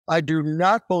I do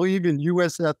not believe in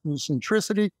U.S.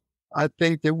 ethnocentricity. I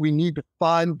think that we need to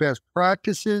find best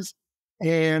practices,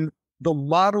 and the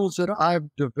models that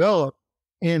I've developed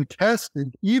and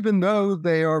tested, even though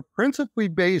they are principally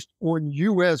based on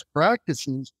U.S.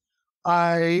 practices,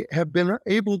 I have been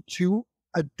able to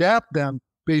adapt them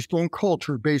based on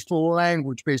culture, based on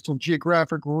language, based on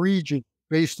geographic region,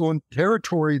 based on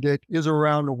territory that is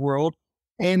around the world.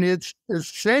 And it's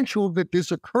essential that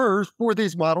this occurs for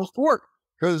these models to work,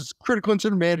 because critical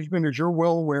incident management, as you're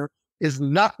well aware, is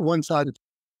not one-sided.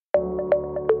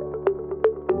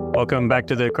 Welcome back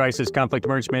to the Crisis Conflict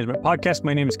Emergency Management Podcast.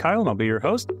 My name is Kyle, and I'll be your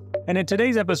host. And in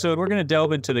today's episode, we're going to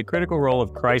delve into the critical role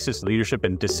of crisis leadership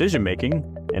and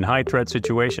decision-making in high-threat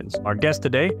situations. Our guest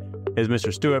today is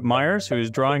Mr. Stuart Meyers, who is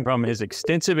drawing from his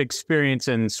extensive experience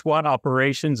in SWAT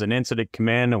operations and incident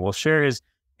command, and will share his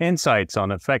insights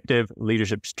on effective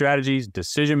leadership strategies,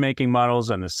 decision-making models,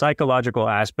 and the psychological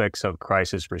aspects of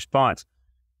crisis response.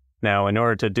 Now, in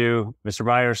order to do Mr.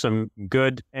 Meyers some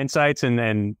good insights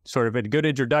and sort of a good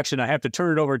introduction, I have to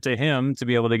turn it over to him to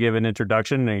be able to give an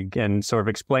introduction and sort of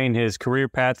explain his career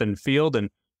path and field and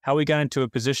how he got into a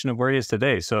position of where he is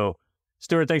today. So,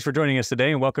 Stuart, thanks for joining us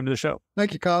today and welcome to the show.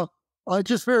 Thank you, Kyle.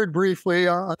 Just very briefly,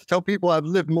 to tell people I've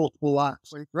lived multiple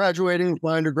lives. Graduating with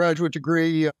my undergraduate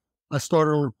degree, I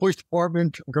started on the police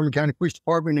department, Montgomery County Police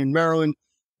Department in Maryland,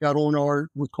 got on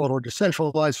what's called our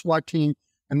decentralized SWAT team,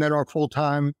 and then our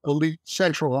full-time elite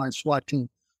centralized SWAT team.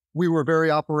 We were a very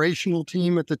operational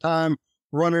team at the time,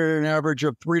 running an average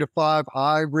of 3 to 5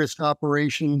 high-risk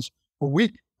operations a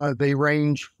week. They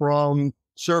range from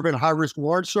serving high-risk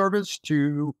warrant service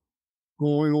to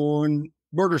going on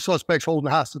murder suspects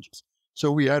holding hostages. So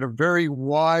we had a very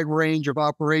wide range of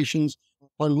operations.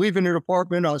 Upon leaving the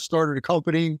department, I started a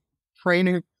company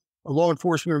training law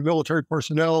enforcement and military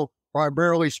personnel,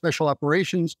 primarily special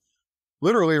operations,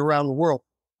 literally around the world.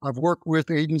 I've worked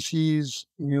with agencies,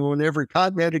 in every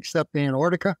continent except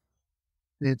Antarctica.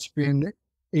 It's been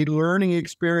a learning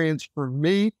experience for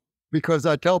me because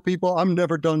I tell people I'm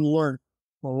never done learning.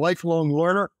 I'm a lifelong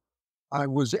learner. I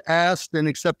was asked and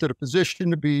accepted a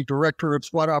position to be Director of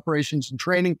SWAT Operations and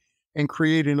Training and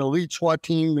create an elite SWAT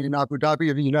team in Abu Dhabi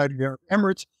of the United Arab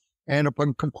Emirates. And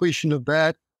upon completion of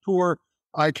that tour,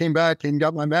 I came back and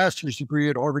got my master's degree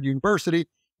at Harvard University,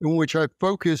 in which I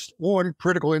focused on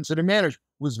critical incident management.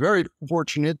 Was very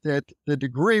fortunate that the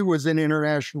degree was in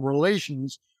international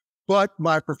relations, but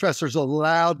my professors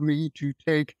allowed me to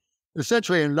take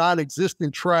essentially a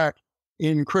non-existent track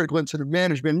in critical incident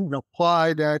management and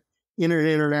apply that in an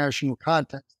international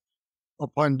context.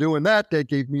 Upon doing that, they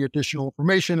gave me additional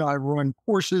information. I run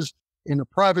courses in the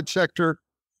private sector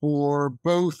for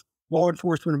both law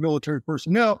enforcement and military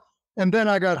personnel. And then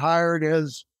I got hired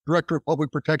as Director of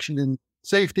Public Protection and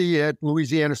Safety at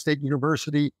Louisiana State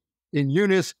University in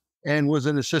Eunice, and was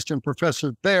an assistant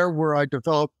professor there, where I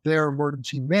developed their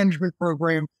emergency management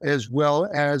program, as well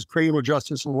as criminal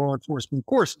justice and law enforcement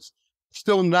courses.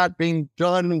 Still not being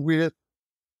done with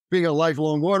being a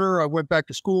lifelong learner, I went back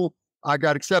to school. I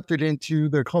got accepted into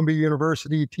the Columbia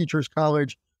University Teachers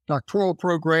College doctoral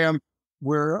program,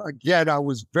 where, again, I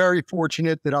was very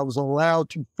fortunate that I was allowed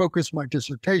to focus my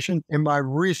dissertation and my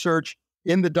research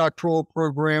in the doctoral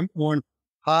program on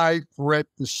high threat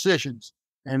decisions.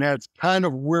 And that's kind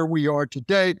of where we are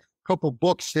today. A couple of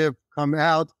books have come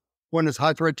out. One is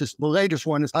the latest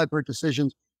one is High Threat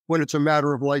Decisions When It's a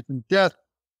Matter of Life and Death.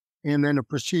 And then the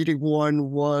preceding one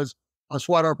was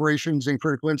SWAT Operations and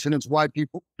Critical Incidents, Why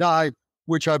People Die,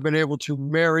 which I've been able to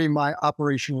marry my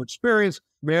operational experience,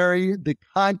 marry the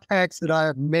contacts that I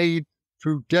have made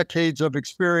through decades of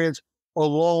experience,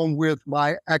 along with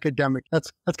my academic.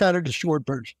 That's kind of the short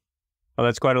version. Well,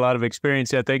 that's quite a lot of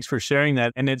experience. Yeah, thanks for sharing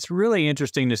that. And it's really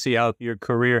interesting to see how your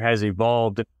career has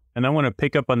evolved. And I want to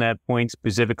pick up on that point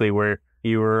specifically, where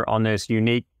you were on this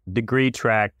unique degree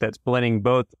track that's blending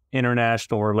both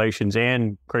international relations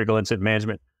and critical incident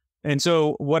management. And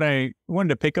so what I wanted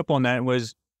to pick up on that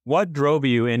was, what drove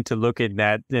you into looking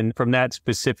at and from that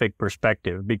specific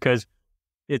perspective? Because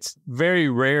it's very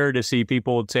rare to see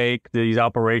people take these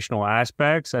operational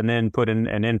aspects and then put in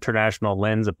an international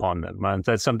lens upon them.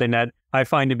 That's something that I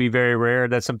find to be very rare.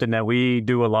 That's something that we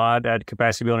do a lot at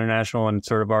Capacity Building International, and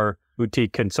sort of our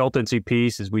boutique consultancy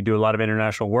piece is we do a lot of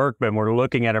international work, but we're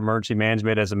looking at emergency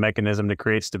management as a mechanism to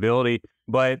create stability.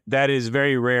 But that is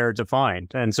very rare to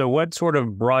find. And so what sort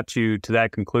of brought you to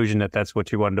that conclusion that that's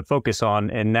what you wanted to focus on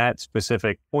in that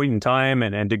specific point in time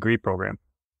and degree program?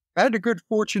 I had the good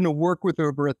fortune to work with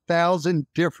over 1,000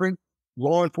 different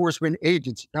law enforcement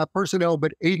agencies, not personnel,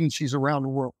 but agencies around the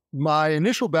world. My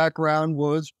initial background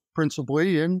was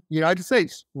principally in the United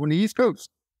States, on the East Coast.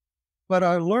 But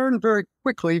I learned very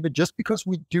quickly that just because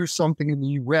we do something in the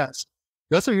U.S.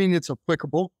 doesn't mean it's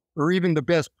applicable or even the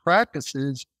best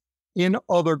practices in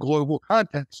other global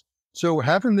contexts. So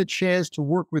having the chance to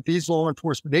work with these law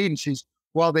enforcement agencies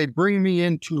while they bring me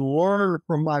in to learn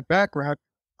from my background,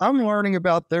 I'm learning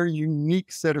about their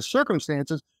unique set of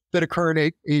circumstances that occur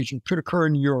in Asia, could occur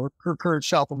in Europe, could occur in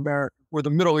South America, or the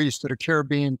Middle East or the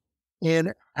Caribbean,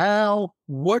 and how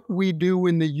what we do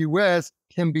in the U.S.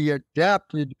 can be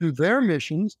adapted to their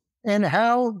missions and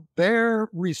how their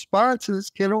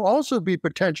responses can also be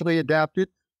potentially adapted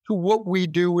to what we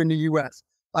do in the U.S.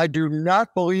 I do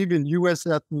not believe in U.S.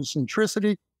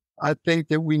 ethnocentricity. I think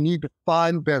that we need to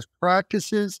find best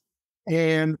practices,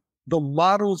 and the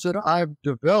models that I've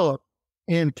developed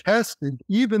and tested,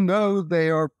 even though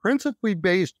they are principally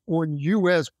based on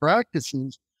U.S.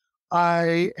 practices,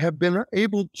 I have been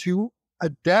able to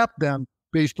adapt them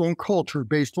based on culture,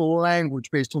 based on language,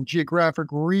 based on geographic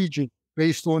region,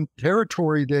 based on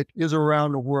territory that is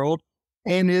around the world.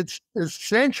 And it's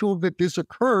essential that this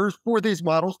occurs for these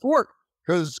models to work,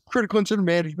 because critical incident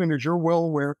management, as you're well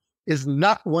aware, is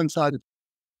not one-sided.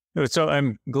 So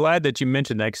I'm glad that you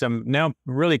mentioned that, because I'm now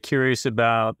really curious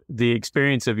about the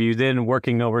experience of you then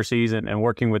working overseas and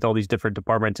working with all these different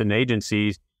departments and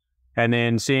agencies, and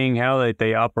then seeing how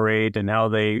they operate and how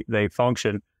they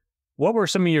function. What were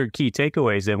some of your key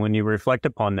takeaways then when you reflect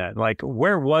upon that? Like,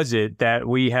 where was it that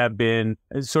we have been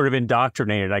sort of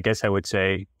indoctrinated, I guess I would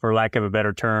say, for lack of a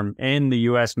better term, in the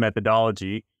U.S.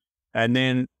 methodology? And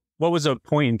then what was a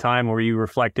point in time where you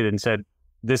reflected and said,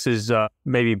 this is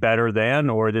maybe better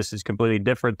than, or this is completely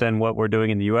different than what we're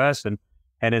doing in the U.S., and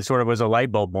it sort of was a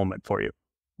light bulb moment for you?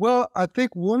 Well, I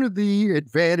think one of the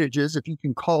advantages, if you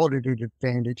can call it an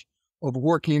advantage, of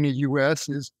working in the U.S.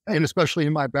 is, and especially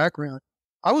in my background,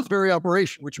 I was very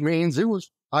operational, which means it was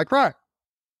high crime,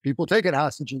 people taking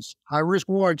hostages, high-risk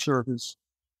warrant service,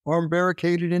 armed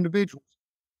barricaded individuals.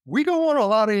 We go on a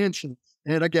lot of incidents.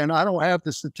 And again, I don't have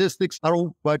the statistics,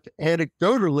 but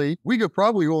anecdotally, we could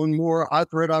probably own more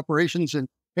high-threat operations than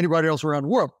anybody else around the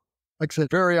world. Like I said,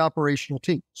 very operational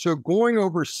team. So going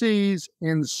overseas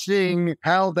and seeing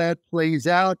how that plays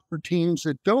out for teams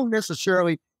that don't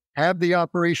necessarily have the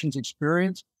operations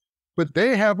experience, but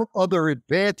they have other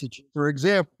advantages. For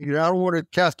example, I don't want to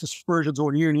cast aspersions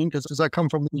on union because I come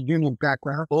from the union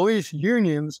background. Police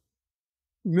unions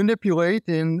manipulate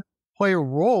and play a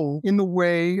role in the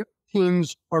way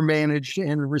teams are managed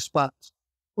and respond.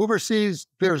 Overseas,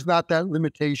 there's not that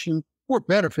limitation or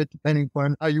benefit, depending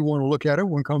upon how you want to look at it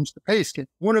when it comes to pay scale.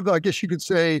 One of the, I guess you could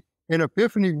say, an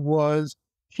epiphany was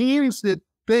teams that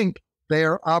think they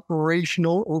are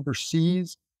operational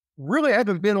overseas really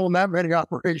haven't been on that many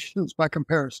operations by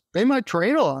comparison. They might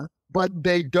train a lot, but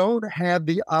they don't have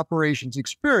the operations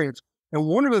experience. And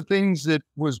one of the things that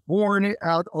was born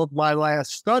out of my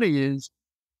last study is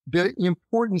the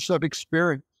importance of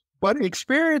experience. But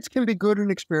experience can be good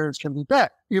and experience can be bad.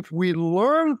 If we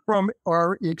learn from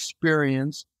our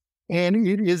experience and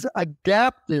it is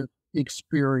adaptive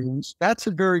experience, that's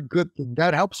a very good thing.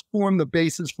 That helps form the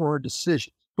basis for our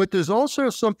decisions. But there's also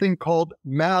something called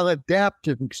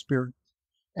maladaptive experience.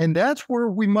 And that's where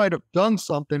we might have done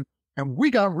something and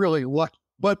we got really lucky.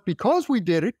 But because we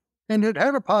did it and it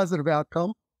had a positive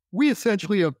outcome, we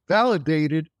essentially have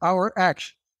validated our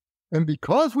action. And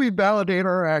because we validate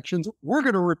our actions, we're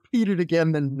going to repeat it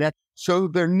again the next. So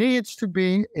there needs to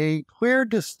be a clear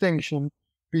distinction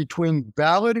between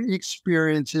valid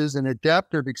experiences and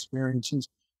adaptive experiences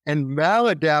and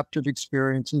maladaptive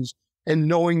experiences, and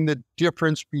knowing the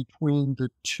difference between the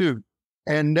two.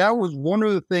 And that was one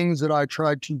of the things that I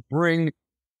tried to bring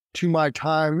to my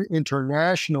time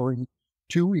internationally,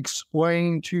 to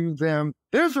explain to them,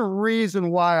 there's a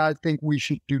reason why I think we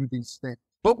should do these things.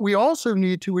 But we also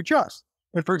need to adjust.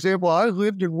 And for example, I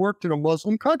lived and worked in a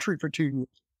Muslim country for 2 years.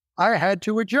 I had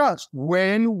to adjust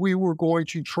when we were going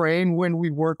to train, when we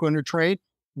weren't going to train,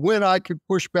 when I could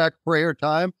push back prayer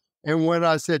time, and when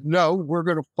I said, no, we're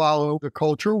going to follow the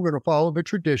culture, we're going to follow the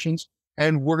traditions,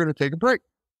 and we're going to take a break.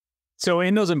 So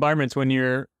in those environments, when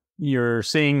you're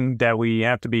seeing that we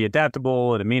have to be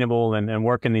adaptable and amenable and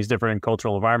work in these different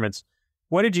cultural environments,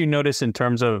 what did you notice in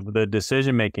terms of the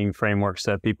decision-making frameworks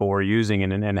that people were using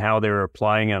and how they were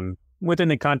applying them within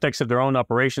the context of their own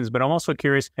operations? But I'm also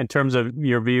curious in terms of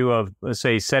your view of, let's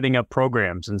say, setting up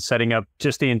programs and setting up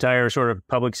just the entire sort of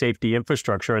public safety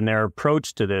infrastructure and their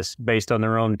approach to this based on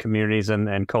their own communities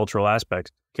and cultural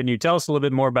aspects. Can you tell us a little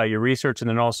bit more about your research and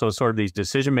then also sort of these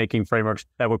decision-making frameworks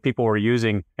that what people were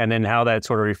using and then how that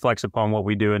sort of reflects upon what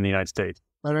we do in the United States?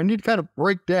 And I need to kind of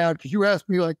break down, because you asked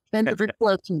me like 10 different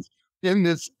questions in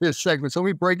this segment. So let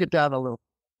me break it down a little.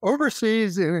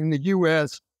 Overseas in the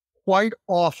U.S., quite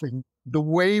often the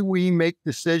way we make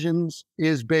decisions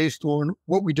is based on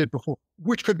what we did before,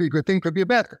 which could be a good thing, could be a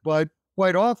bad thing. But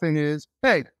quite often is,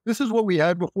 hey, this is what we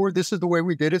had before. This is the way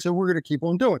we did it. So we're going to keep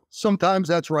on doing it. Sometimes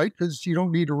that's right because you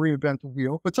don't need to reinvent the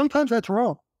wheel, but sometimes that's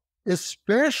wrong,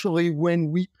 especially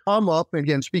when we come up,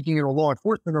 again, speaking in a law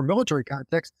enforcement or military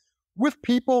context, with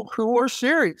people who are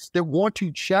serious, that want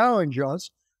to challenge us,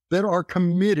 that are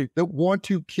committed, that want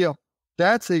to kill.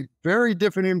 That's a very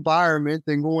different environment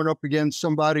than going up against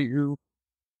somebody who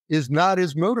is not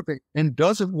as motivated and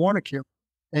doesn't want to kill.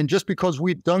 And just because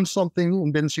we've done something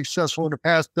and been successful in the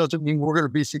past doesn't mean we're going to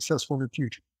be successful in the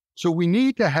future. So we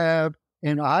need to have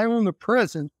an eye on the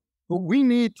present, but we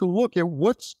need to look at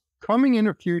what's coming in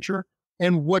the future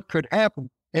and what could happen.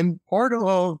 And part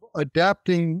of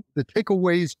adapting the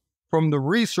takeaways from the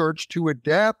research to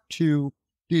adapt to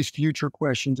these future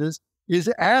questions is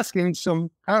asking some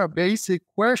kind of basic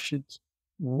questions.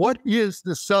 What is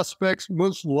the suspect's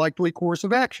most likely course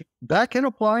of action? That can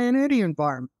apply in any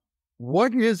environment.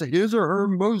 What is his or her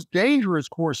most dangerous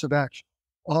course of action?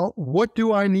 What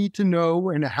do I need to know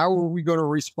and how are we going to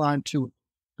respond to it?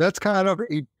 That's kind of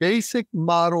a basic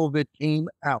model that came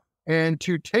out. And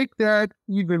to take that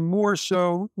even more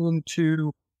so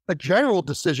into a general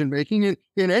decision-making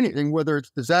in anything, whether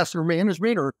it's disaster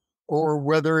management or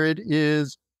whether it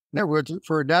is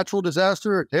for a natural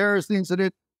disaster, a terrorist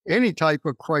incident, any type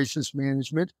of crisis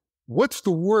management, what's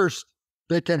the worst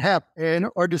that can happen? And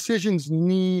our decisions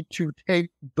need to take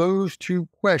those two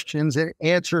questions and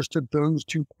answers to those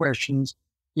two questions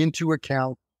into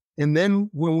account. And then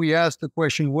when we ask the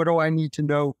question, what do I need to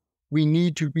know? We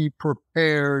need to be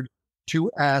prepared to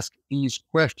ask these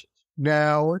questions.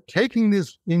 Now, taking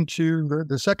this into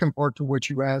the second part to what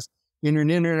you asked, in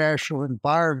an international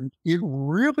environment, it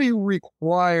really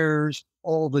requires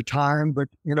all the time, but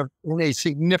in a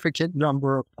significant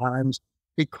number of times,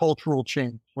 a cultural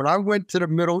change. When I went to the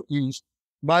Middle East,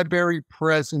 my very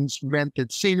presence meant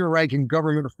that senior ranking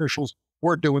government officials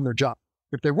weren't doing their job.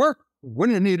 If they were, they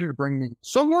wouldn't have needed to bring me.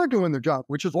 Some weren't doing their job,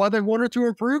 which is why they wanted to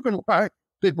improve and why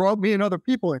they brought me and other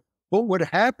people in. But what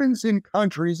happens in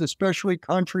countries, especially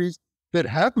countries that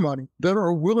have money, that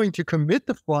are willing to commit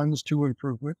the funds to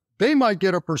improvement, they might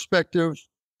get a perspective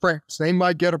from France. They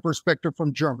might get a perspective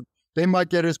from Germany. They might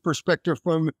get his perspective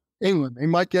from England. They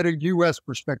might get a U.S.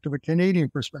 perspective, a Canadian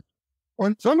perspective.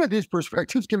 And some of these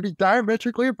perspectives can be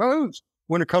diametrically opposed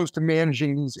when it comes to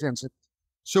managing these incidents.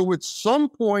 So at some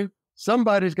point,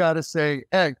 somebody's got to say,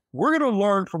 hey, we're going to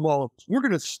learn from all of this. We're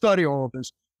going to study all of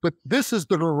this, but this is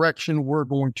the direction we're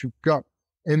going to go.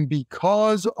 And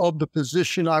because of the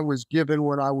position I was given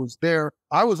when I was there,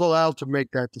 I was allowed to make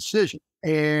that decision.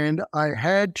 And I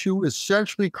had to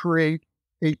essentially create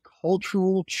a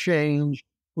cultural change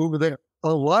over there.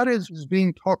 A lot is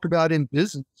being talked about in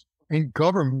business and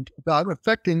government about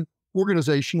affecting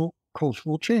organizational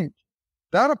cultural change.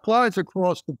 That applies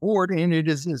across the board, and it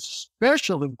is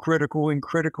especially critical in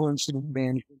critical incident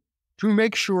management to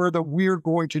make sure that we're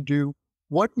going to do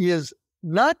what is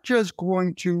not just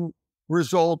going to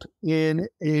result in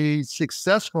a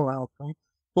successful outcome,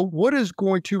 but what is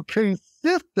going to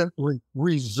consistently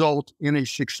result in a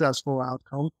successful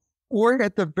outcome, or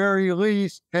at the very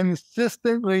least,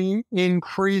 consistently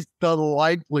increase the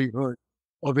likelihood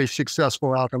of a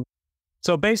successful outcome.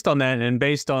 So based on that and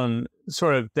based on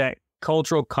sort of that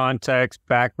cultural context,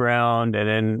 background, and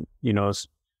then,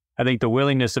 I think the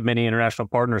willingness of many international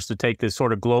partners to take this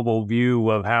sort of global view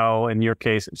of how, in your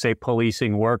case, say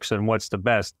policing works and what's the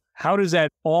best. How does that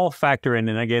all factor in?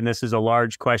 And again, this is a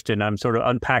large question. I'm sort of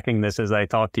unpacking this as I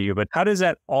talk to you, but how does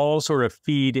that all sort of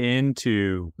feed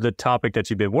into the topic that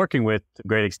you've been working with to a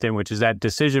great extent, which is that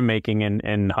decision-making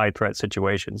in high threat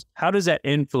situations? How does that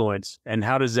influence and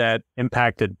how does that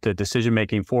impact the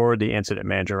decision-making for the incident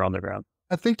manager on the ground?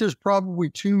 I think there's probably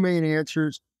two main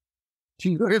answers.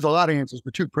 There's a lot of answers,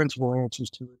 but two principal answers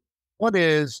to it. One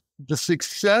is the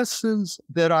successes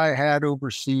that I had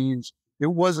overseas.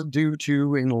 It wasn't due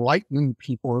to enlightening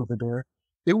people over there.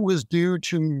 It was due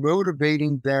to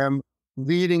motivating them,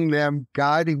 leading them,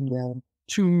 guiding them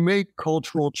to make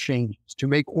cultural changes, to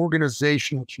make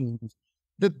organizational changes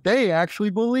that they actually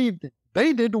believed in.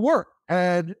 They did the work.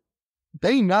 Had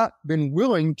they not been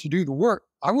willing to do the work,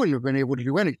 I wouldn't have been able to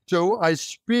do anything. So I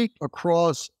speak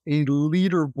across a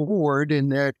leader board in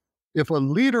that if a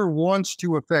leader wants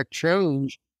to affect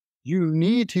change, you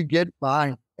need to get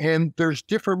buy-in. And there's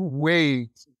different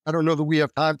ways. I don't know that we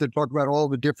have time to talk about all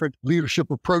the different leadership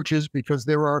approaches because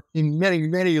there are many,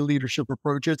 many leadership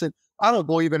approaches. And I don't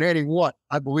believe in any one.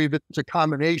 I believe it's a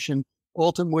combination.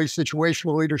 Ultimately,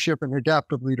 situational leadership and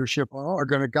adaptive leadership are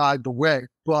going to guide the way.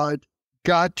 But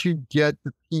got to get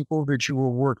the people that you were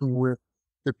working with,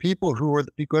 the people who are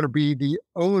going to be the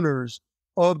owners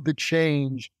of the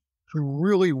change, to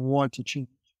really want to change.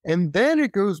 And then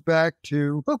it goes back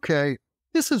to, okay,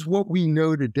 this is what we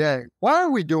know today. Why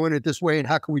are we doing it this way, and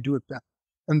how can we do it better?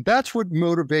 And that's what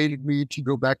motivated me to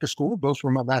go back to school, both for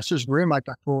my master's degree and my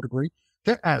doctoral degree,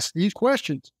 to ask these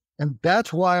questions. And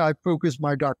that's why I focused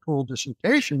my doctoral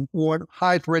dissertation on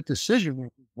high threat decision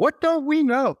making. What don't we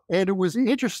know? And it was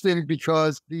interesting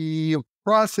because the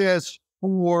process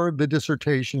for the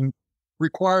dissertation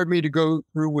required me to go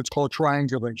through what's called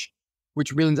triangulation,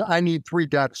 which means I need 3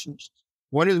 data sources.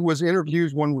 One was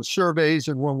interviews, one was surveys,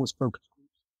 and one was focus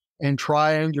groups, and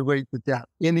triangulate the data.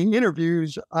 In the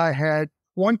interviews, I had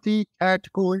 20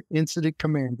 tactical and incident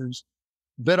commanders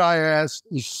that I asked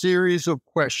a series of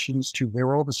questions to. They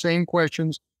were all the same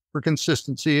questions for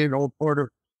consistency and all part of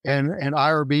an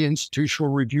IRB,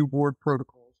 Institutional Review Board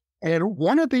protocols. And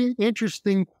one of the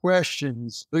interesting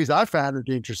questions, at least I found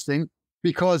it interesting,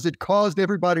 because it caused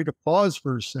everybody to pause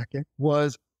for a second,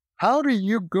 was, how do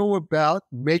you go about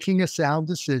making a sound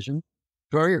decision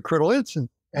during a critical incident?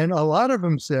 And a lot of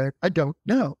them said, I don't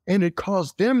know. And it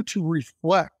caused them to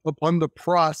reflect upon the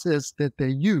process that they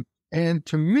use. And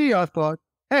to me, I thought,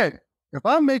 hey, if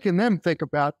I'm making them think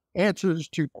about answers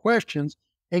to questions,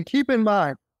 and keep in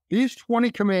mind, these 20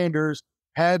 commanders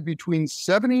had between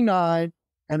 79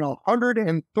 and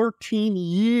 113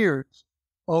 years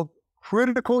of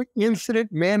critical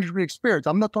incident management experience.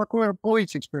 I'm not talking about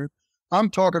police experience. I'm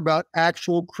talking about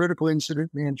actual critical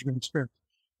incident management experience.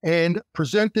 And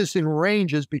present this in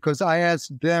ranges because I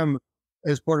asked them,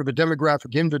 as part of a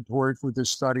demographic inventory for this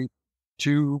study,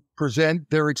 to present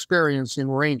their experience in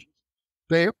ranges.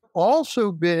 They've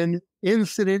also been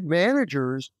incident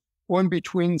managers on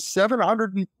between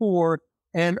 704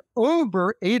 and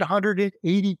over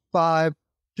 885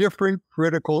 different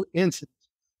critical incidents.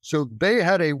 So they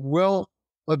had a wealth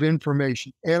of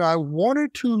information. And I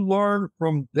wanted to learn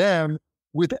from them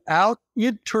without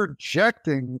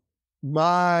interjecting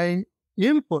my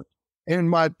input and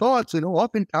my thoughts. And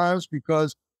oftentimes,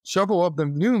 because several of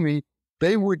them knew me,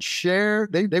 they would share,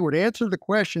 they would answer the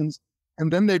questions,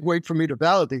 and then they'd wait for me to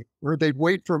validate, or they'd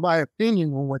wait for my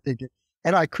opinion on what they did.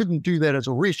 And I couldn't do that as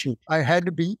a researcher. I had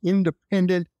to be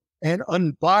independent and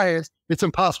unbiased. It's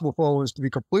impossible for all of us to be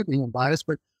completely unbiased,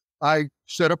 but I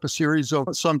set up a series of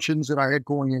assumptions that I had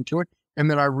going into it,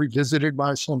 and then I revisited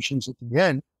my assumptions at the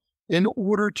end in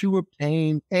order to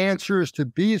obtain answers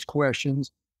to these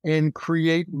questions and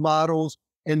create models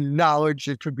and knowledge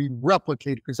that could be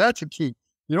replicated, because that's a key.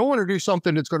 You don't want to do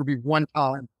something that's going to be one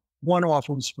time, one-off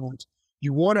response.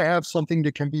 You want to have something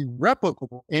that can be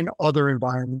replicable in other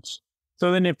environments.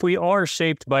 So then if we are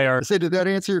shaped by our... Did that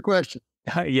answer your question?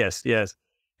 Yes.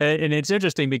 And it's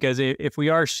interesting because if we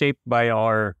are shaped by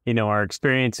our, our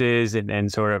experiences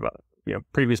and sort of,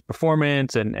 previous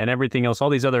performance and everything else, all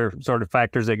these other sort of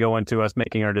factors that go into us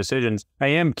making our decisions, I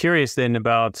am curious then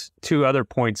about 2 other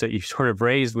points that you sort of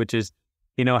raised, which is,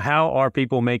 how are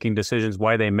people making decisions,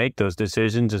 why they make those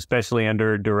decisions, especially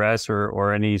under duress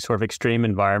or any sort of extreme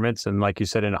environments. And like you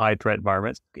said, in high threat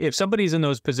environments, if somebody's in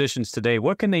those positions today,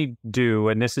 what can they do?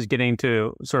 And this is getting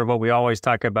to sort of what we always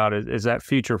talk about is that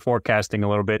future forecasting a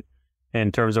little bit in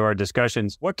terms of our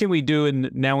discussions. What can we do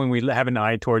now when we have an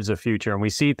eye towards the future and we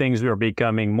see things that are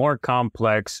becoming more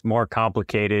complex, more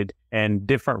complicated, and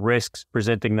different risks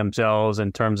presenting themselves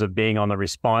in terms of being on the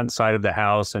response side of the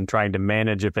house and trying to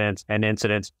manage events and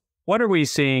incidents? What are we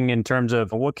seeing in terms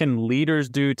of what can leaders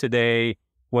do today?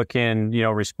 What can,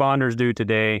 responders do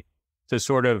today to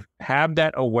sort of have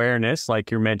that awareness,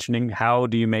 like you're mentioning? How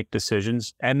do you make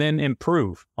decisions and then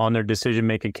improve on their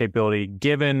decision-making capability,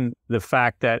 given the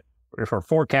fact that if we're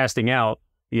forecasting out,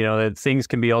 that things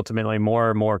can be ultimately more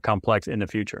and more complex in the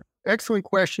future? Excellent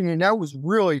question. And that was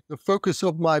really the focus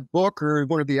of my book, or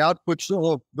one of the outputs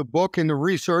of the book and the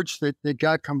research that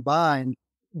got combined.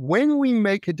 When we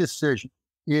make a decision,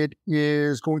 it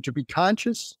is going to be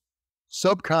conscious,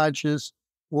 subconscious,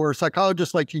 or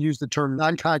psychologists like to use the term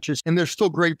non-conscious. And there's still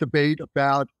great debate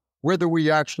about whether we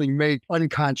actually make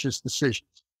unconscious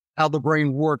decisions, how the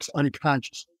brain works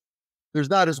unconsciously. There's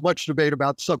not as much debate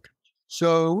about subconscious.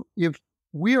 So if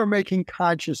we are making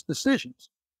conscious decisions,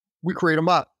 we create a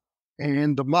model,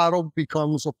 and the model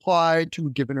becomes applied to a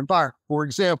given environment. For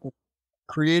example,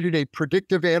 created a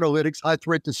predictive analytics high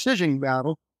threat decision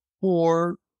model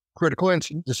for critical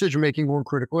incident, decision-making on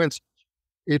critical incidents.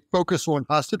 It focused on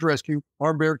hostage rescue,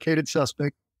 armed barricaded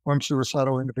suspect, armed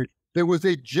suicidal individual. There was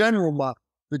a general model.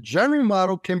 The general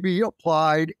model can be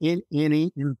applied in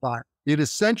any environment. It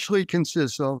essentially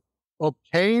consists of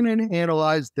obtain and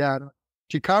analyze data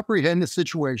to comprehend the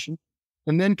situation,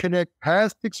 and then connect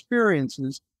past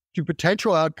experiences to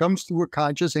potential outcomes through a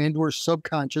conscious and or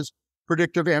subconscious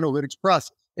predictive analytics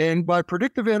process. And by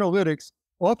predictive analytics,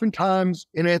 oftentimes,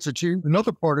 in answer to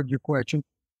another part of your question,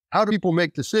 how do people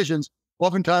make decisions?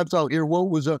 Oftentimes I'll hear, well,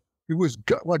 it was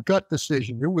a gut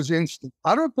decision. It was instant.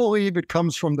 I don't believe it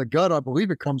comes from the gut. I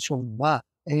believe it comes from the mind.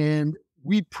 And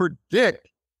we predict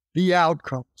the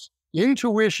outcomes.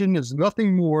 Intuition is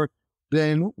nothing more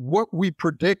than what we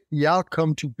predict the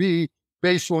outcome to be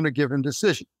based on a given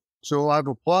decision. So I've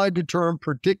applied the term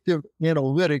predictive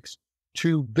analytics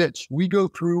to this. We go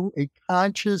through a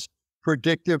conscious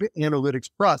predictive analytics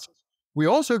process. We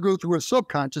also go through a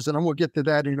subconscious, and I'm going to get to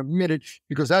that in a minute,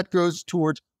 because that goes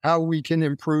towards how we can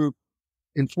improve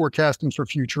in forecasting for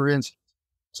future incidents.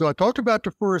 So I talked about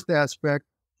the first aspect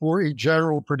for a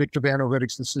general predictive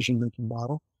analytics decision-making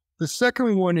model. The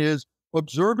second one is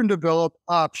observe and develop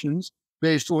options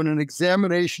based on an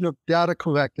examination of data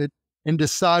collected and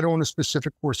decide on a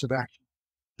specific course of action.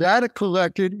 Data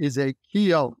collected is a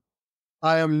key element.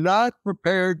 I am not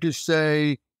prepared to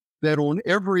say that on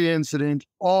every incident,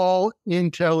 all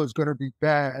intel is going to be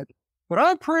bad, but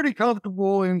I'm pretty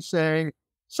comfortable in saying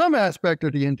some aspect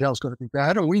of the intel is going to be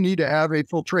bad, and we need to have a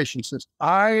filtration system.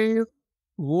 I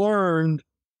learned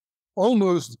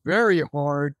almost very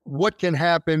hard what can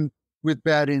happen with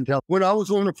bad intel. When I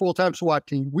was on a full-time SWAT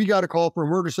team, we got a call for a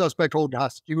murder suspect holding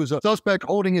hostage. He was a suspect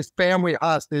holding his family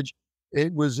hostage.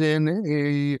 It was in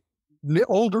a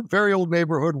very old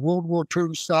neighborhood, World War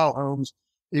II style homes.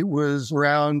 It was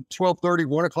around 12:30,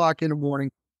 1 o'clock in the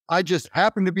morning. I just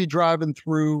happened to be driving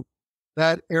through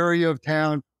that area of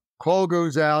town. Call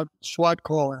goes out, SWAT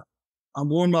call out.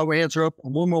 I'm on my way, answer up.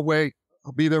 I'm on my way.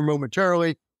 I'll be there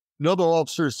momentarily. Another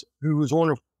officer who was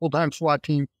on a full-time SWAT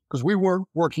team, because we weren't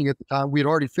working at the time. We had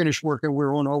already finished working. We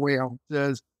were on our way home.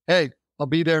 Says, hey, I'll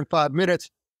be there in 5 minutes.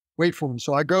 Wait for him.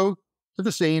 So I go to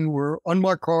the scene. We're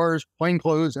unmarked cars, plain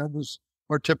clothes. That was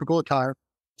our typical attire.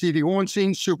 See the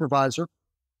on-scene supervisor,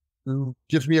 who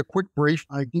gives me a quick brief.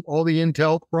 I get all the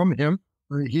intel from him.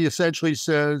 He essentially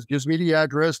says, gives me the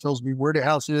address, tells me where the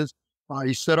house is.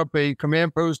 He set up a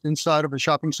command post inside of a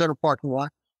shopping center parking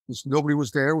lot. Nobody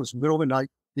was there. It was the middle of the night.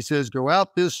 He says, go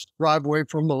out this driveway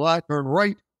from the lot, turn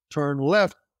right, turn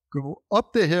left, go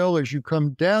up the hill. As you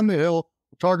come down the hill,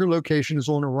 the target location is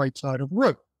on the right side of the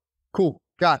road. Cool,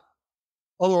 got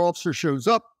it. Other officer shows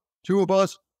up, 2 of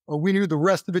us. We knew the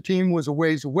rest of the team was a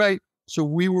ways away, so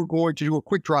we were going to do a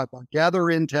quick drive-by, gather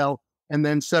intel, and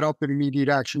then set up an immediate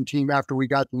action team after we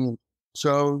got the intel.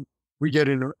 So we get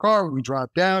in a car, we drive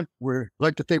down. We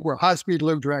like to think we're high-speed,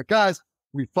 low-drag guys.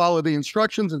 We follow the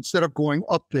instructions. Instead of going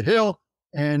up the hill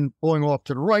and pulling off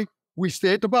to the right, we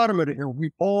stay at the bottom of the hill.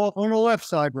 We pull off on the left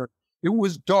side road. It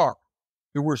was dark.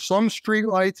 There were some street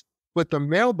lights, but the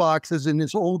mailboxes in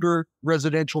this older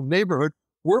residential neighborhood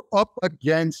were up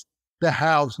against the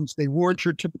houses. They weren't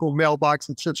your typical mailbox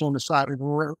that sits on the side of the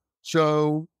road.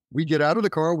 So we get out of the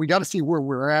car. We got to see where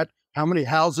we're at, how many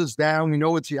houses down. We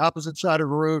know it's the opposite side of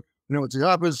the road. We know it's the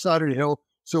opposite side of the hill.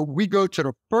 So we go to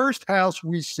the first house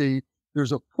we see.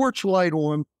 There's a porch light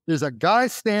on. There's a guy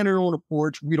standing on the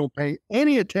porch. We don't pay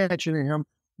any attention to him.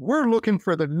 We're looking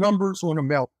for the numbers on the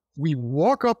mail. We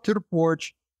walk up to the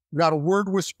porch. Not a word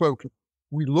was spoken.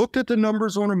 We looked at the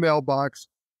numbers on the mailbox.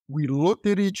 We looked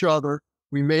at each other.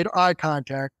 We made eye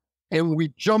contact, and we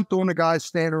jumped on the guy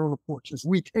standing on the porch. As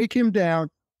we take him down,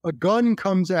 a gun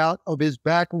comes out of his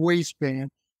back waistband,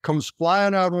 comes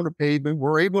flying out on the pavement.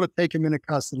 We're able to take him into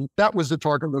custody. That was the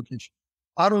target location.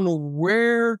 I don't know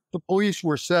where the police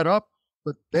were set up,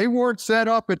 but they weren't set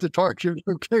up at the target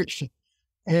location.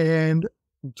 And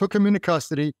we took him into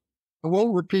custody. I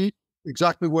won't repeat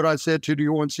exactly what I said to the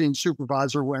on-scene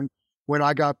supervisor when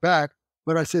I got back,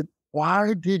 but I said,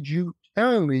 why did you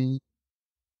tell me,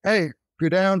 hey, go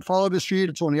down, follow the street.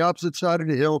 It's on the opposite side of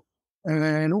the hill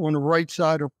and on the right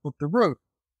side of the road.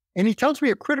 And he tells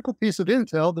me a critical piece of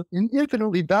intel that is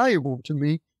infinitely valuable to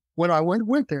me when I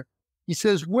went there. He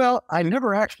says, well, I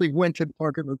never actually went to the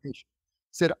target location.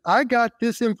 He said, I got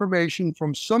this information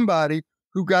from somebody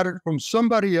who got it from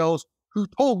somebody else who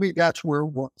told me that's where it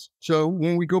was. So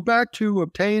when we go back to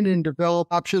obtain and develop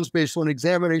options based on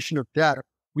examination of data,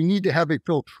 we need to have a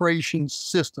filtration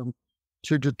system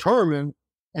to determine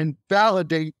and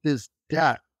validate this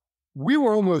data. We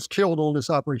were almost killed on this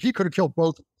operation. He could have killed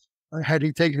both of us had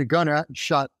he taken a gun out and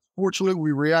shot. Fortunately,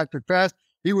 we reacted fast.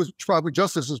 He was probably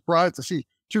just as surprised to see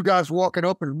 2 guys walking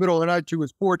up in the middle of the night to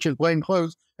his porch in plain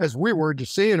clothes as we were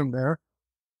just seeing him there.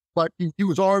 But he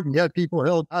was armed. He had people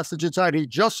held hostage inside. He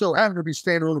just so happened to be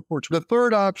standing on the porch. The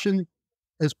third option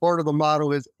as part of the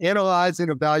model is analyze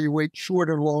and evaluate short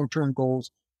and long-term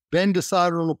goals then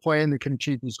decide on a plan that can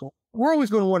achieve these goals. We're always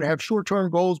going to want to have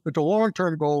short-term goals, but the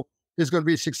long-term goal is going to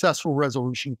be successful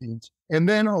resolution of these. And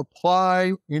then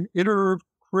apply an iterative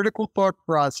critical thought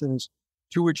process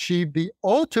to achieve the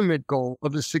ultimate goal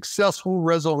of a successful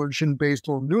resolution based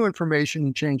on new information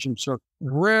and changing circumstances.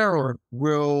 Rarely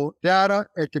will data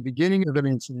at the beginning of an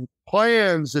incident,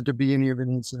 plans at the beginning of an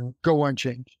incident, go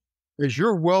unchanged. As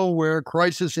you're well aware,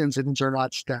 crisis incidents are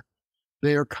not static.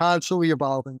 They are constantly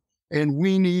evolving, and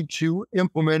we need to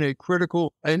implement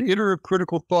an iterative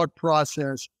critical thought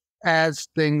process as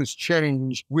things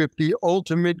change with the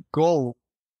ultimate goal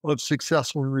of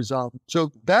successfully resolving.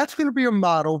 So that's going to be a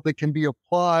model that can be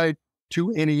applied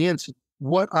to any incident.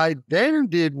 What I then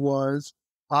did was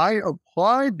I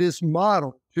applied this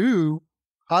model to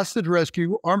hostage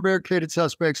rescue, armed barricaded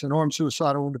suspects, and armed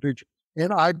suicidal individuals.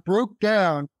 And I broke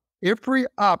down every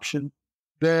option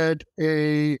that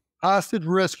a hostage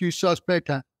rescue suspect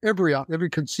had, every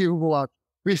conceivable option.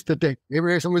 Reach the date.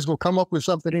 Every somebody's going to come up with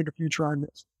something in the future I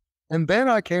missed. And then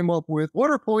I came up with, what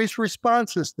are police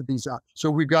responses to these options? So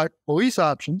we've got police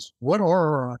options. What are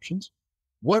our options?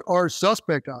 What are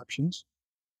suspect options?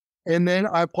 And then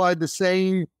I applied the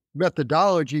same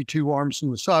methodology to armed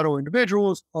suicidal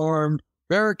individuals, armed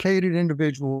barricaded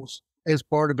individuals, as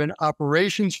part of an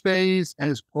operations phase,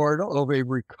 as part of a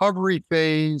recovery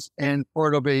phase, and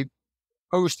part of a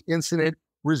post-incident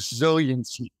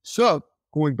resiliency. So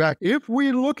going back, if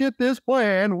we look at this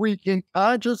plan, we can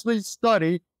consciously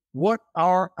study what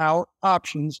are our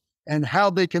options and how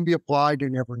they can be applied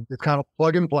in everything. It's kind of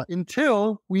plug and play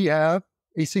until we have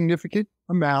a significant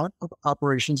amount of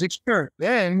operations experience.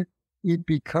 Then it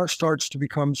starts to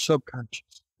become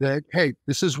subconscious that, hey,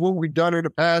 this is what we've done in the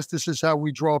past. This is how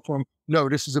we draw from, no,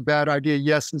 this is a bad idea.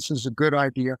 Yes, this is a good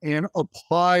idea, and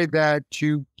apply that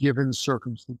to given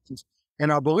circumstances.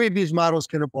 And I believe these models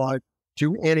can apply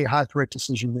to any high threat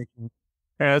decision making.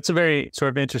 Yeah, that's a very sort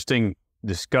of interesting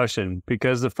discussion,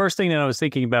 because the first thing that I was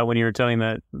thinking about when you were telling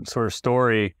that sort of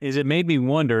story is it made me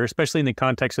wonder, especially in the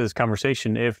context of this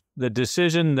conversation, if the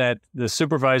decision that the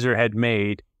supervisor had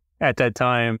made at that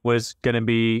time was going to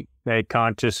be a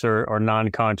conscious or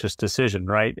non-conscious decision,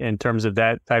 right? In terms of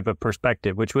that type of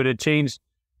perspective, which would have changed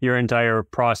your entire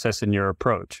process and your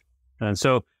approach. And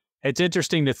so it's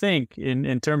interesting to think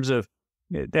in terms of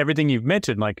everything you've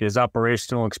mentioned, like his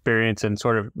operational experience and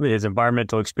sort of his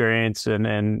environmental experience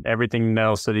and everything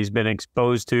else that he's been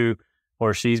exposed to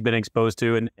or she's been exposed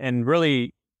to. And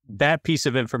really that piece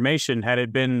of information, had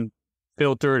it been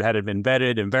filtered, had it been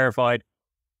vetted and verified,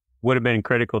 would have been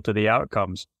critical to the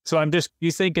outcomes. So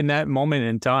you think in that moment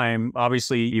in time,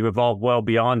 obviously you've evolved well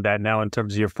beyond that now in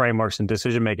terms of your frameworks and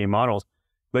decision-making models.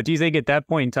 But do you think at that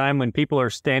point in time when people are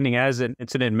standing as an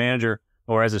incident manager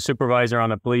or as a supervisor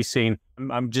on a police scene,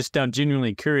 I'm just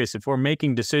genuinely curious if we're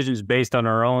making decisions based on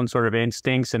our own sort of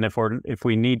instincts, and if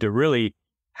we need to really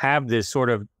have this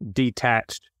sort of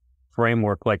detached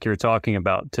framework like you're talking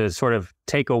about to sort of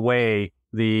take away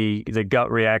the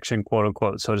gut reaction, quote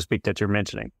unquote, so to speak, that you're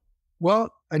mentioning.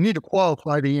 Well, I need to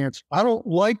qualify the answer. I don't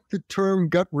like the term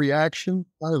gut reaction.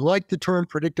 I like the term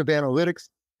predictive analytics,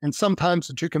 and sometimes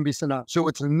the two can be synonymous. So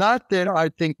it's not that I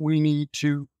think we need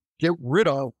to get rid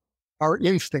of our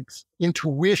instincts,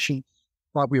 intuition,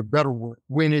 probably a better word,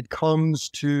 when it comes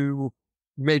to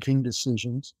making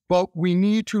decisions. But we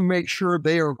need to make sure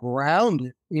they are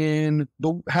grounded in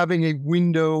having a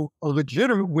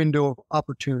legitimate window of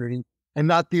opportunity, and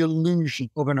not the illusion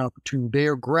of an opportunity. They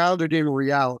are grounded in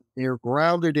reality. They are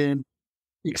grounded in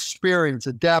experience,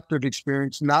 adaptive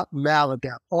experience, not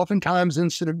maladaptive. Oftentimes,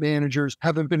 incident managers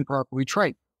haven't been properly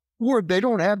trained, or they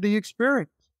don't have the experience.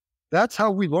 That's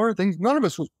how we learn things. None of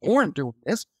us was born doing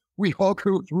this. We all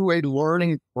go through a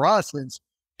learning process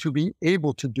to be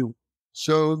able to do it.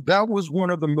 So that was one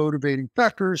of the motivating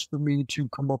factors for me to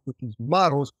come up with these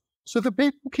models so that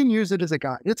people can use it as a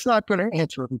guide. It's not going to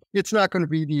answer everything. It's not going to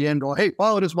be the end all. Hey,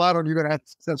 follow this model and you're going to have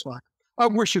success. I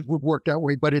wish it would work that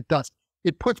way, but it doesn't.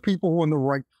 It puts people on the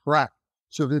right track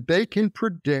so that they can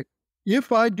predict,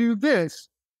 if I do this,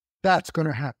 that's going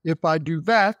to happen. If I do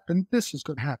that, then this is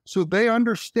going to happen. So they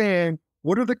understand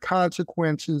what are the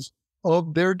consequences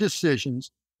of their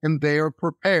decisions, and they are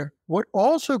prepared. What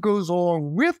also goes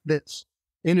along with this,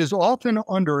 and is often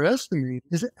underestimated,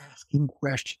 is asking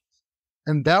questions.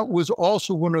 And that was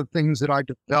also one of the things that I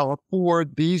developed for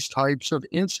these types of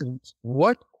incidents.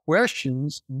 What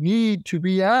questions need to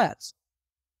be asked?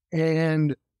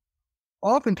 And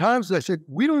oftentimes I said,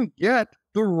 we don't get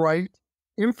the right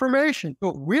information.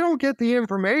 But we don't get the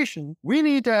information, we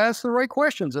need to ask the right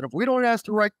questions. And if we don't ask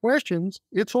the right questions,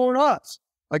 it's on us.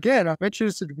 Again, I mentioned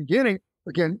this at the beginning,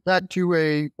 again, back to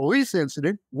a police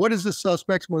incident, what is the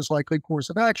suspect's most likely course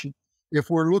of action? If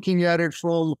we're looking at it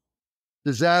from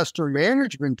disaster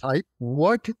management type,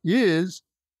 what is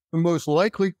the most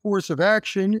likely course of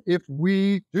action if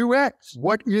we do X?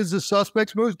 What is the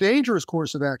suspect's most dangerous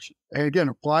course of action? And again,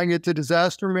 applying it to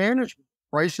disaster management,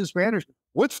 crisis management.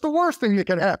 What's the worst thing that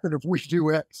can happen if we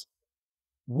do X?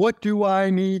 What do I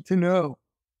need to know?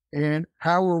 And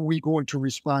how are we going to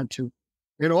respond to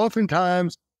it? And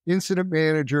oftentimes, incident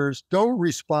managers don't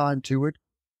respond to it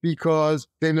because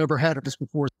they never had this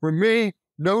before. For me,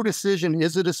 no decision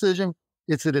is a decision.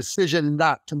 It's a decision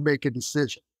not to make a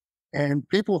decision. And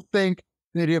people think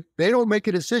that if they don't make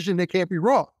a decision, they can't be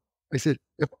wrong. I said,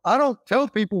 if I don't tell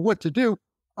people what to do,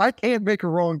 I can't make a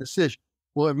wrong decision.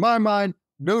 Well, in my mind,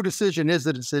 no decision is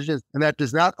a decision, and that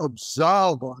does not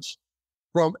absolve us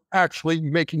from actually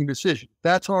making a decision.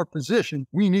 That's our position.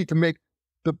 We need to make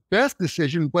the best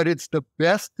decision, but it's the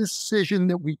best decision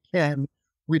that we can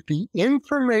with the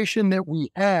information that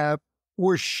we have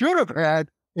or should have had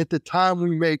at the time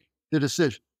we make the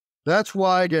decision. That's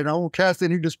why, again, I won't cast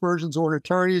any dispersions on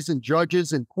attorneys and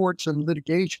judges and courts and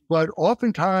litigation, but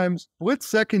oftentimes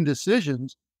split-second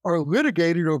decisions are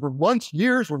litigated over months,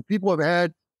 years, when people have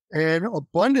had an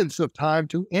abundance of time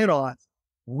to analyze.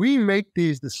 We make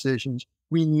these decisions.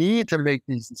 We need to make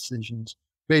these decisions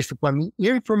based upon the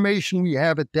information we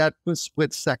have at that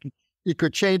split second. It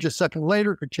could change a second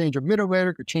later, it could change a minute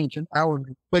later, it could change an hour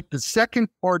later. But the second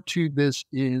part to this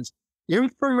is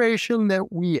information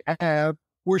that we have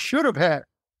or should have had.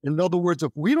 In other words,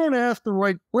 if we don't ask the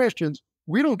right questions,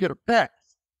 we don't get a pass.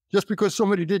 Just because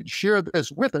somebody didn't share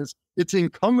this with us, it's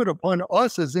incumbent upon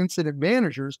us as incident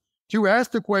managers to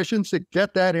ask the questions to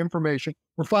get that information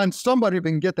or find somebody that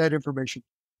can get that information.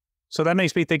 So that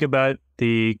makes me think about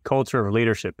the culture of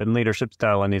leadership and leadership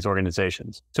style in these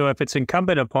organizations. So if it's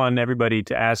incumbent upon everybody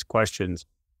to ask questions,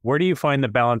 where do you find the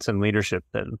balance in leadership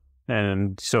then?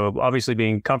 And so obviously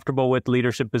being comfortable with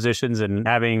leadership positions and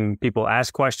having people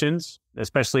ask questions,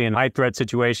 especially in high threat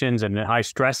situations and high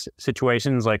stress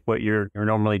situations like what you're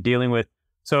normally dealing with.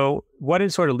 So what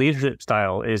sort of leadership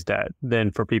style is that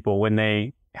then for people when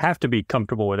they have to be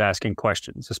comfortable with asking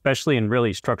questions, especially in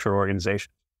really structured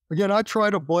organizations? Again, I try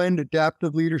to blend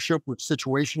adaptive leadership with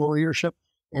situational leadership.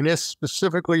 And this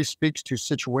specifically speaks to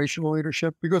situational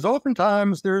leadership because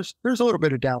oftentimes there's a little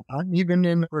bit of downtime, even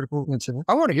in a critical incident.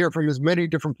 I want to hear from as many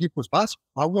different people as possible.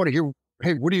 I want to hear,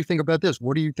 hey, what do you think about this?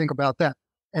 What do you think about that?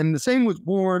 And the same was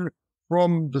born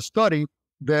from the study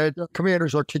that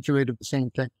commanders articulated the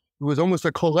same thing. It was almost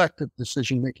a collective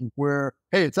decision-making where,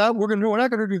 hey, we're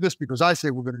not going to do this because I say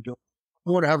we're going to do it.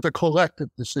 I want to have the collective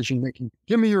decision-making.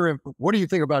 Give me your input. What do you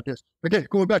think about this? Again,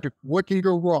 going back to what can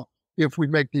go wrong if we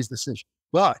make these decisions?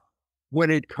 But when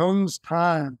it comes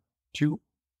time to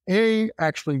A,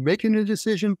 actually making a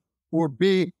decision, or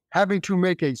B, having to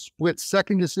make a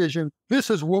split-second decision, this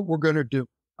is what we're going to do.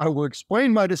 I will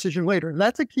explain my decision later. And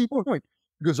that's a key point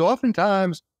because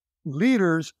oftentimes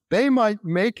leaders, they might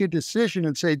make a decision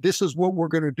and say, this is what we're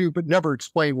going to do, but never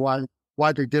explain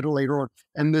why they did it later on.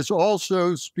 And this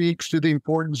also speaks to the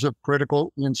importance of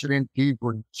critical incident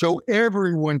debriefing. So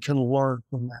everyone can learn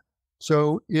from that.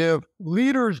 So if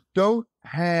leaders don't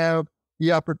have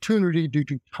the opportunity due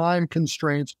to time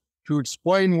constraints to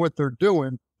explain what they're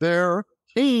doing, their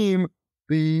team,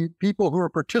 the people who are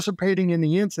participating in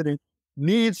the incident,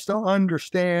 needs to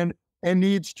understand and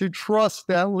needs to trust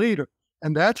that leader.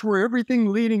 And that's where everything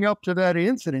leading up to that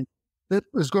incident that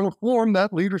is going to form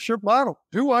that leadership model.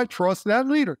 Do I trust that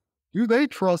leader? Do they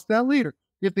trust that leader?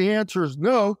 If the answer is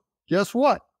no, guess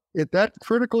what? At that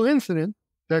critical incident,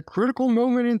 that critical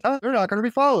moment in time, they're not going to be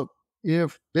followed.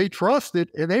 If they trust it,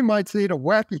 and they might say the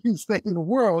wackiest thing in the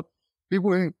world,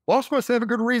 people think, boss must have a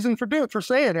good reason for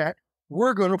saying that.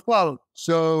 We're going to follow.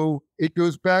 So it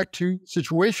goes back to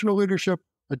situational leadership,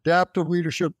 adaptive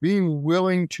leadership, being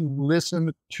willing to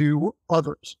listen to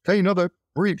others. Tell you another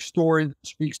brief story that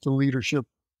speaks to leadership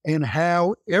and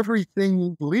how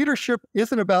leadership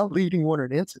isn't about leading on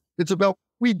an incident. It's about what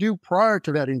we do prior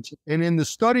to that incident. And in the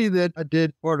study that I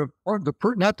did, part of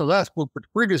not the last book, but the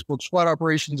previous book, SWAT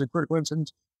Operations and Critical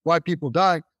Incidents, Why People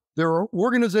Die, there are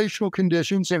organizational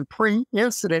conditions and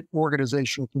pre-incident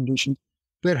organizational conditions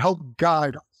that help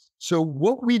guide us. So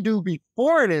what we do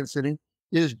before an incident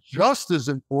is just as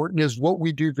important as what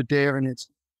we do the day of an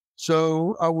incident.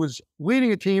 So I was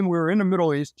leading a team. We were in the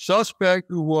Middle East. Suspect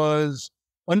who was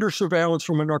under surveillance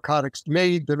from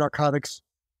made the narcotics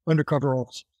undercover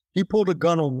officer. He pulled a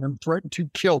gun on them, threatened to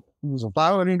kill them. He was a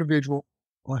violent individual,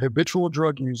 a habitual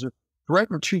drug user,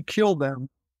 threatened to kill them.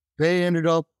 They ended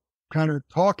up kind of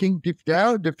talking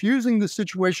down, diffusing the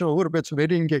situation a little bit so they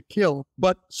didn't get killed,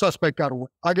 but suspect got away.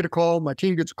 I get a call, my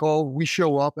team gets a call, we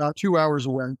show up about 2 hours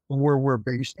away from where we're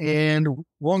based. And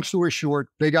long story short,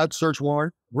 they got arrest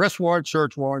warrant,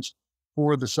 search warrants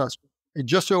for the suspect. It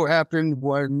just so happened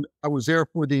when I was there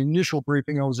for the initial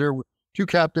briefing, I was there with 2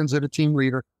 captains and a team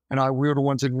leader, and we were the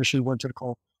ones that initially went to the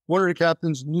call. One of the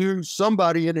captains knew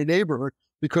somebody in the neighborhood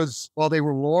because while they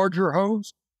were larger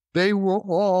homes, they were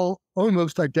all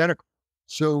almost identical.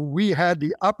 So we had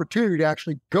the opportunity to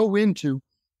actually go into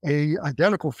a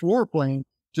identical floor plan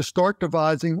to start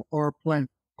devising our plan.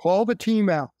 Call the team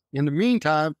out. In the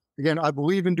meantime, again, I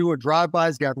believe in doing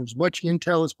drive-bys, gather as much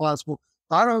intel as possible.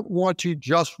 I don't want to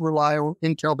just rely on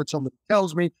intel that somebody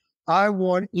tells me. I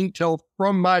want intel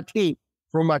from my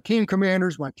team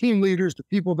commanders, my team leaders, the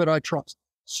people that I trust.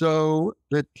 So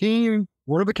the team,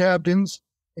 one of the captains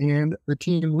and the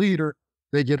team leader,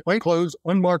 they get plainclothes,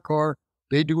 unmarked car,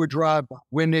 they do a drive-by.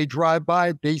 When they drive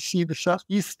by, they see the suspect.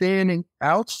 He's standing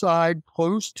outside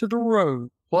close to the road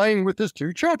playing with his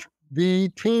 2 children. The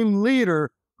team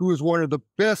leader, who is one of the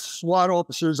best SWAT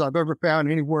officers I've ever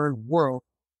found anywhere in the world,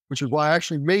 which is why I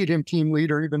actually made him team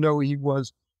leader, even though he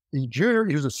was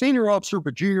a senior officer,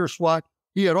 but junior SWAT.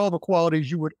 He had all the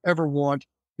qualities you would ever want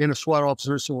in a SWAT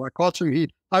officer. So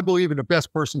I believe in the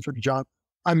best person for the job.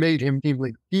 I made him team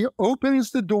leader. He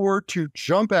opens the door to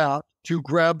jump out to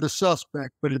grab the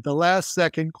suspect, but at the last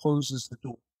second closes the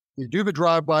door. They do the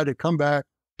drive-by, they come back.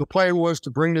 The plan was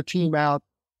to bring the team out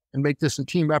and make this a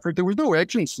team effort. There was no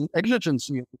exigency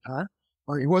at the time.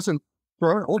 He wasn't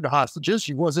holding hostages.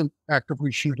 He wasn't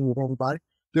actively shooting at anybody.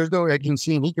 There's no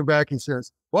exigency. And he came back and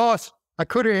says, boss, I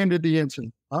could have ended the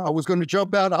incident. I was going to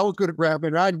jump out. I was going to grab it.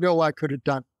 And I know I could have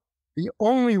done it. The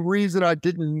only reason I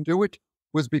didn't do it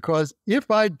was because if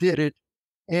I did it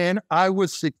and I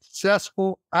was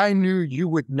successful, I knew you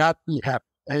would not be happy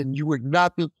and you would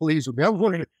not be pleased with me. That was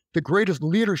one of the greatest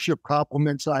leadership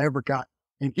compliments I ever got.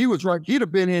 And he was right. He'd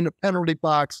have been in the penalty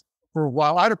box for a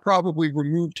while. I'd have probably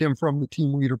removed him from the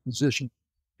team leader position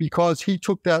because he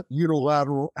took that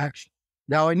unilateral action.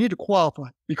 Now, I need to qualify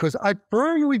because I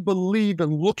firmly believe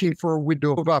in looking for a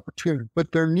window of opportunity,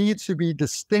 but there needs to be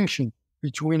distinction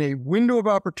between a window of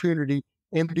opportunity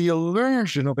and the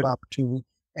illusion of an opportunity.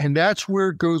 And that's where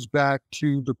it goes back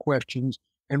to the questions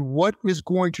and what is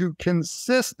going to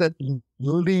consistently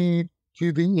lead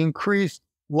to the increased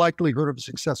likelihood of a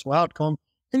successful outcome.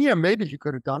 And yeah, maybe he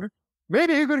could have done it.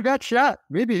 Maybe he could have got shot.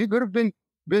 Maybe he could have been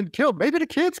killed. Maybe the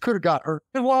kids could have got hurt.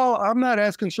 And while I'm not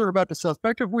as concerned about the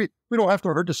suspect, if we don't have to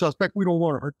hurt the suspect, we don't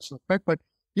want to hurt the suspect. But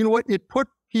you know what? It put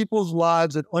people's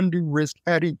lives at undue risk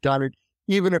had he done it,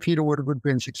 even if he would have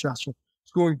been successful.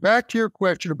 So going back to your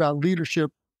question about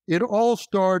leadership, it all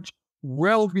starts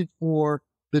well before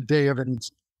the day of an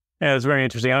incident. Yeah, it's very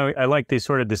interesting. I like these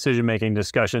sort of decision-making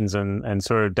discussions and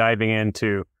sort of diving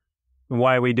into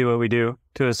why we do what we do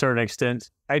to a certain extent.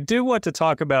 I do want to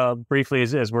talk about briefly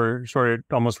as we're sort of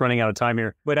almost running out of time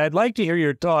here, but I'd like to hear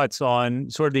your thoughts on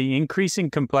sort of the increasing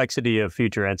complexity of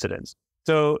future incidents.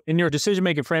 So in your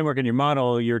decision-making framework and your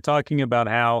model, you're talking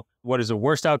about what is the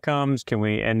worst outcomes,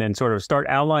 and then sort of start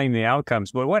outlining the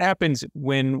outcomes. But what happens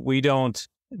when we don't,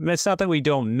 it's not that we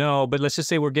don't know, but let's just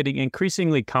say we're getting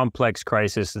increasingly complex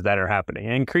crises that are happening,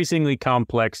 increasingly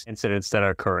complex incidents that are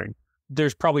occurring.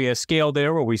 There's probably a scale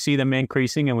there where we see them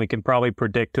increasing and we can probably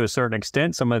predict to a certain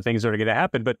extent some of the things that are going to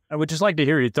happen. But I would just like to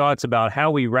hear your thoughts about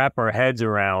how we wrap our heads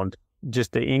around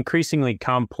just the increasingly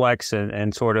complex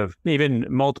and sort of even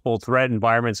multiple threat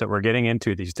environments that we're getting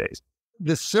into these days.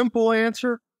 The simple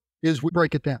answer is we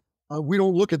break it down. We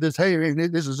don't look at this, hey,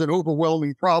 this is an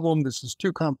overwhelming problem. This is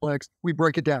too complex. We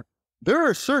break it down. There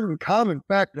are certain common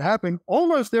factors that happen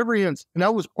almost every instance. And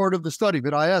that was part of the study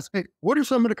that I asked, hey, what are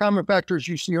some of the common factors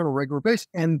you see on a regular basis?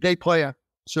 And they play out.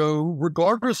 So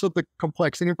regardless of the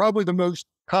complexity, probably the most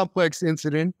complex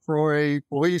incident for a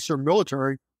police or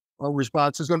military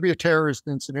response is going to be a terrorist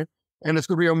incident. And it's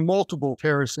going to be a multiple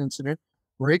terrorist incident.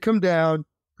 Break them down,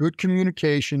 good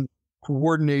communication,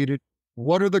 coordinated.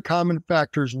 What are the common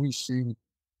factors we see?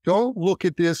 Don't look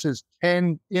at this as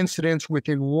 10 incidents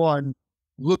within one.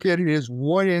 Look at it as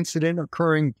one incident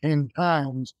occurring 10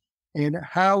 times. And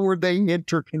how are they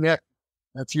interconnected?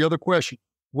 That's the other question.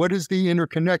 What is the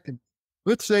interconnected?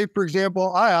 Let's say, for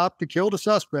example, I opt to kill the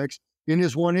suspects in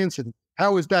this one incident.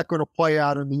 How is that going to play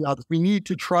out in the others? We need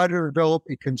to try to develop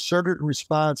a concerted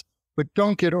response, but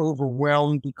don't get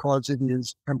overwhelmed because it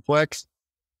is complex.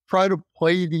 Try to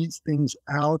play these things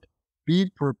out.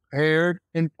 Be prepared.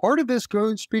 And part of this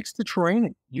speaks to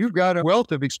training. You've got a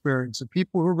wealth of experience. The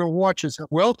people who are going to watch this have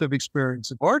a wealth of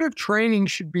experience. Part of training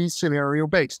should be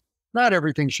scenario-based. Not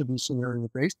everything should be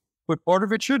scenario-based, but part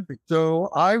of it should be. So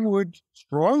I would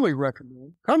strongly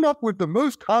recommend come up with the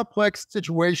most complex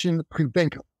situation you can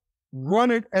think of.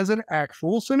 Run it as an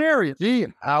actual scenario. See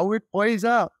how it plays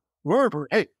out. Learn from,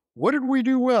 hey, what did we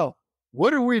do well?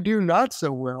 What did we do not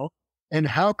so well? And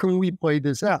how can we play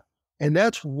this out? And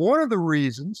that's one of the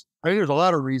reasons, I mean, there's a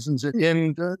lot of reasons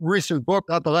in the recent book,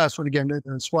 not the last one again,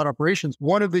 the SWAT Operations,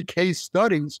 one of the case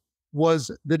studies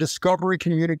was the Discovery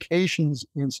Communications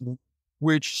incident,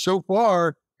 which so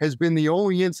far has been the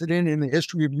only incident in the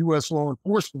history of U.S. law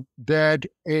enforcement that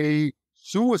a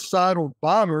suicidal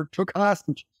bomber took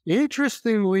hostage.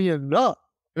 Interestingly enough,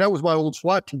 and that was my old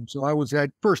SWAT team, so I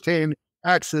had firsthand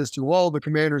access to all the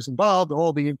commanders involved,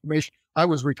 all the information. I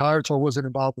was retired, so I wasn't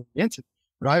involved in the incident,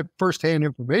 but I have firsthand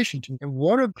information to. And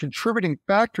one of the contributing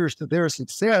factors to their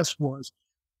success was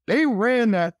they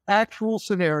ran that actual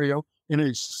scenario in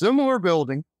a similar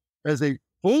building as a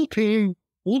full team,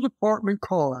 full department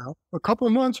call out a couple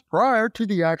of months prior to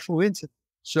the actual incident.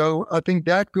 So I think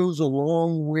that goes a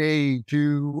long way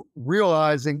to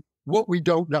realizing what we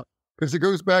don't know, because it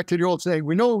goes back to the old saying,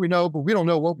 we know what we know, but we don't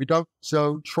know what we don't.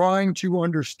 So trying to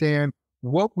understand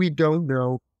what we don't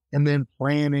know and then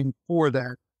planning for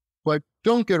that. But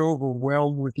don't get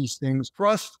overwhelmed with these things.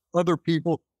 Trust other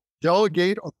people.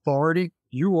 Delegate authority.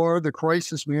 You are the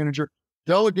crisis manager.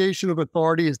 Delegation of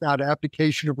authority is not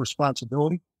abdication of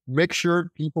responsibility. Make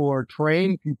sure people are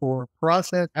trained, people are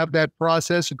processed, have that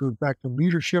process. It goes back to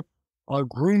leadership,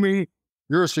 grooming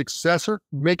your successor,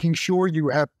 making sure you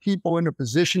have people in a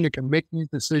position that can make these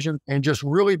decisions and just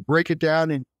really break it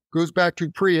down, and goes back to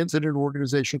pre-incident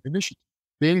organization conditions.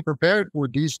 Being prepared for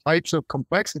these types of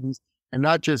complexities and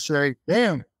not just say,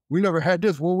 damn, we never had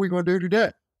this. What are we going to do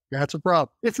today? That's a problem.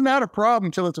 It's not a problem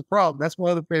until it's a problem. That's my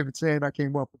other favorite saying I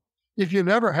came up with. If you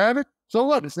never have it, so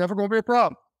what? It's never going to be a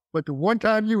problem. But the one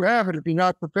time you have it, if you're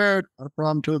not prepared, not a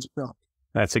problem until it's a problem.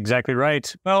 That's exactly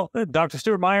right. Well, Dr.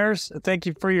 Stuart Meyers, thank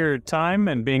you for your time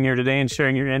and being here today and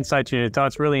sharing your insights and your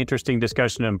thoughts. Really interesting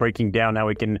discussion and breaking down how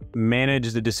we can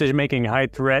manage the decision-making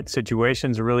high-threat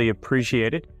situations. Really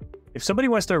appreciate it. If somebody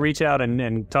wants to reach out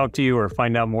and talk to you or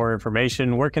find out more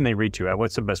information, where can they reach you at?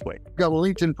 What's the best way? I've got a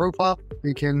LinkedIn profile.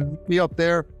 They can be up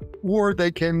there, or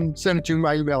they can send it to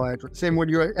my email address. Same one,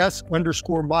 you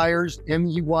S_Myers,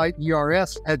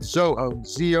 MEYERS at Zoho,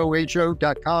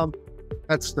 ZOHO.com.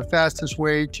 That's the fastest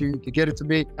way to get it to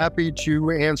me. Happy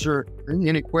to answer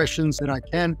any questions that I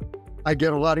can. I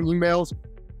get a lot of emails.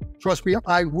 Trust me,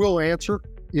 I will answer.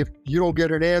 If you don't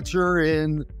get an answer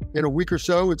in a week or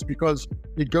so, it's because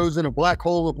it goes in a black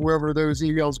hole of wherever those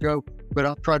emails go, but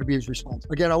I'll try to be as responsive.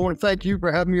 Again, I want to thank you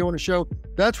for having me on the show.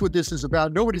 That's what this is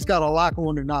about. Nobody's got a lock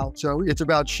on the knowledge. So it's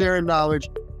about sharing knowledge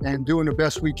and doing the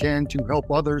best we can to help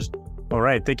others. All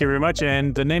right. Thank you very much.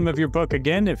 And the name of your book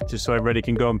again, just so everybody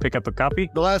can go and pick up a copy.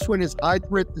 The last one is High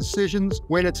Threat Decisions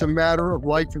When It's a Matter of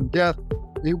Life and Death.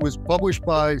 It was published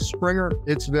by Springer.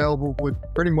 It's available with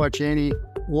pretty much any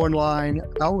online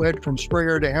outlet, from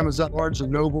Springer to Amazon, Barnes &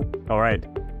 Noble. All right.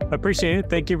 I appreciate it.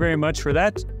 Thank you very much for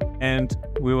that. And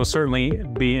we will certainly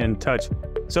be in touch.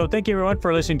 So thank you everyone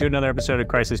for listening to another episode of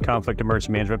Crisis Conflict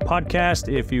Emergency Management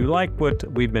Podcast. If you like what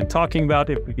we've been talking about,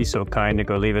 if you'd be so kind to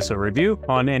go leave us a review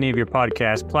on any of your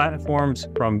podcast platforms,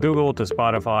 from Google to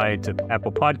Spotify to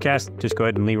Apple Podcasts, just go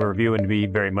ahead and leave a review and be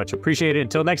very much appreciated.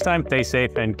 Until next time, stay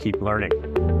safe and keep learning.